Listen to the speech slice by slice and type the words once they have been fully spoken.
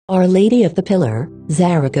Our Lady of the Pillar,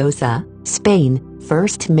 Zaragoza, Spain,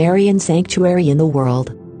 first Marian sanctuary in the world.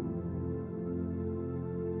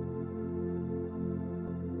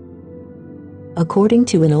 According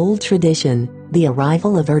to an old tradition, the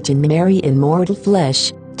arrival of Virgin Mary in mortal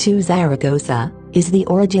flesh to Zaragoza is the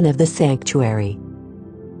origin of the sanctuary.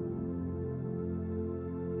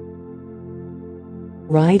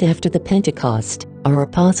 Right after the Pentecost, our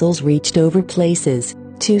apostles reached over places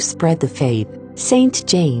to spread the faith. St.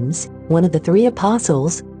 James, one of the three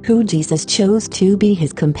apostles, who Jesus chose to be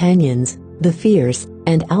his companions, the fierce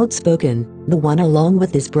and outspoken, the one along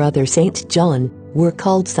with his brother St. John, were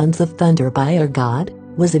called sons of thunder by our God,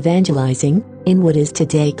 was evangelizing in what is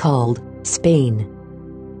today called Spain.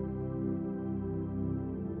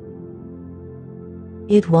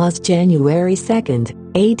 It was January 2nd,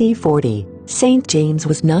 AD 40. St. James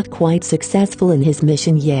was not quite successful in his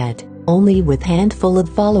mission yet, only with handful of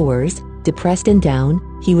followers. Depressed and down,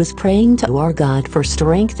 he was praying to our God for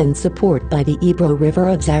strength and support by the Ebro River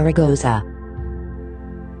of Zaragoza.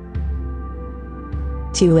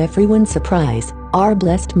 To everyone's surprise, our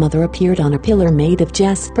Blessed Mother appeared on a pillar made of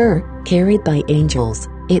jasper, carried by angels.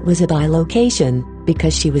 It was a bilocation,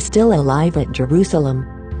 because she was still alive at Jerusalem.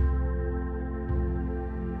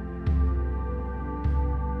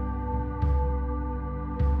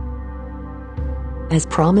 As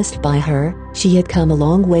promised by her, she had come a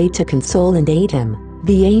long way to console and aid him.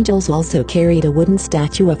 The angels also carried a wooden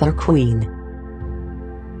statue of our Queen.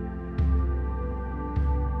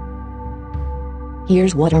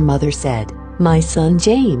 Here's what our mother said: "My son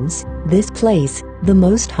James, this place, the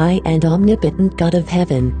Most High and Omnipotent God of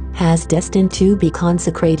Heaven, has destined to be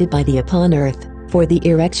consecrated by thee upon earth, for the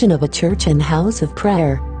erection of a church and house of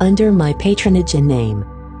prayer, under my patronage and name.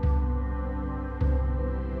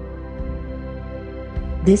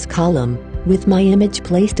 This column, with my image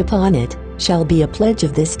placed upon it, shall be a pledge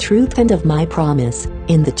of this truth and of my promise.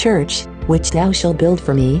 In the church, which thou shalt build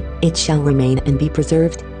for me, it shall remain and be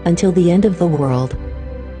preserved, until the end of the world."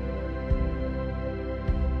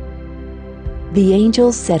 The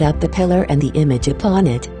angels set up the pillar and the image upon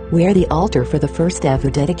it, where the altar for the first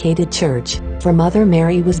ever dedicated church for Mother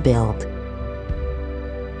Mary was built.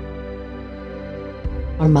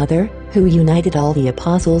 Our Mother, who united all the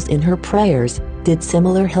apostles in her prayers, did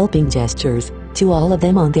similar helping gestures to all of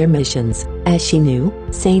them on their missions. As she knew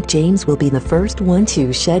St. James will be the first one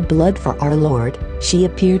to shed blood for our Lord, she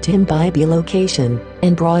appeared to him by bilocation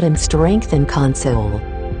and brought him strength and console.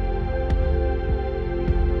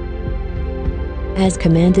 As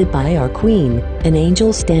commanded by our Queen, an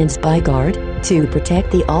angel stands by guard to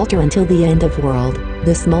protect the altar until the end of world.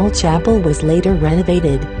 The small chapel was later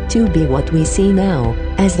renovated to be what we see now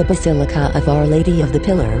as the Basilica of Our Lady of the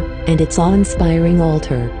Pillar and its awe-inspiring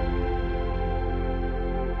altar.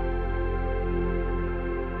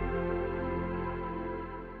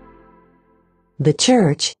 The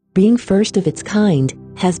church, being first of its kind,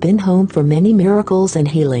 has been home for many miracles and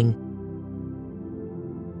healing.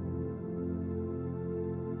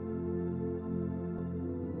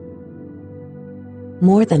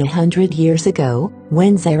 More than 100 years ago,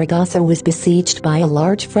 when Zaragoza was besieged by a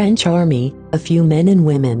large French army, a few men and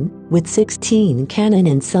women, with 16 cannon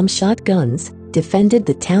and some shotguns, defended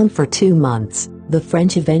the town for 2 months. The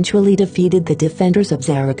French eventually defeated the defenders of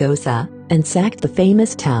Zaragoza and sacked the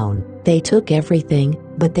famous town. They took everything,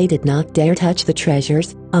 but they did not dare touch the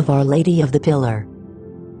treasures of Our Lady of the Pillar.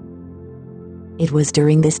 It was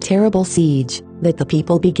during this terrible siege that the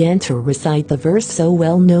people began to recite the verse so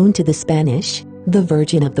well known to the Spanish. The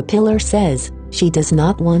Virgin of the Pillar says, she does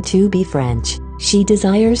not want to be French, she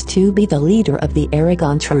desires to be the leader of the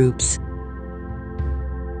Aragon troops.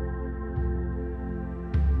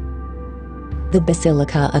 The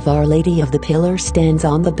Basilica of Our Lady of the Pillar stands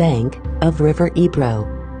on the bank of River Ebro.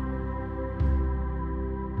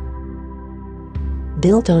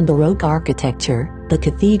 Built on Baroque architecture, the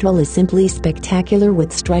cathedral is simply spectacular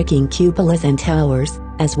with striking cupolas and towers,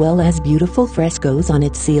 as well as beautiful frescoes on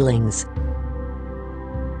its ceilings.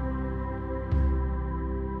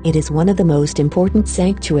 It is one of the most important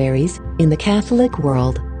sanctuaries in the Catholic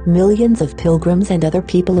world. Millions of pilgrims and other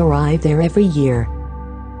people arrive there every year.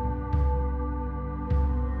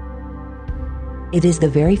 It is the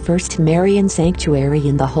very first Marian sanctuary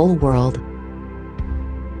in the whole world.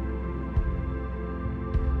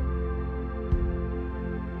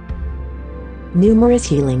 Numerous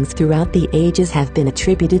healings throughout the ages have been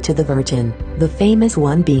attributed to the Virgin, the famous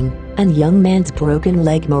one being a young man's broken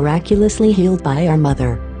leg miraculously healed by our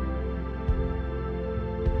Mother.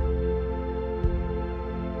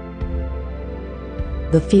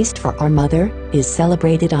 The feast for our Mother is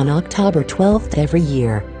celebrated on October 12th every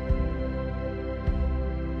year.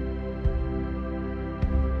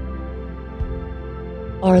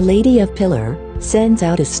 Our Lady of Pillar sends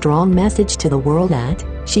out a strong message to the world that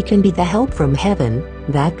she can be the help from heaven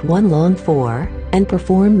that one longed for, and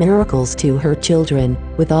perform miracles to her children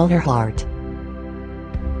with all her heart.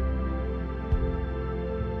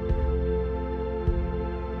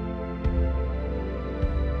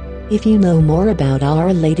 If you know more about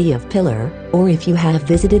Our Lady of Pillar, or if you have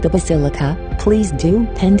visited the Basilica, please do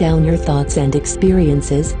pen down your thoughts and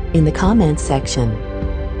experiences in the comments section.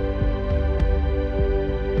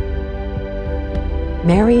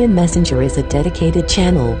 Marian Messenger is a dedicated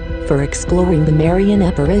channel for exploring the Marian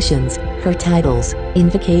Apparitions, her titles,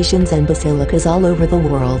 invocations and basilicas all over the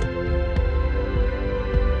world.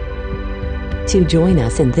 To join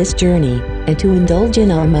us in this journey, and to indulge in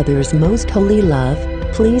our Mother's most holy love,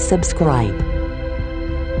 please subscribe.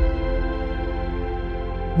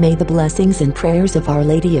 May the blessings and prayers of Our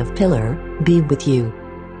Lady of Pillar be with you.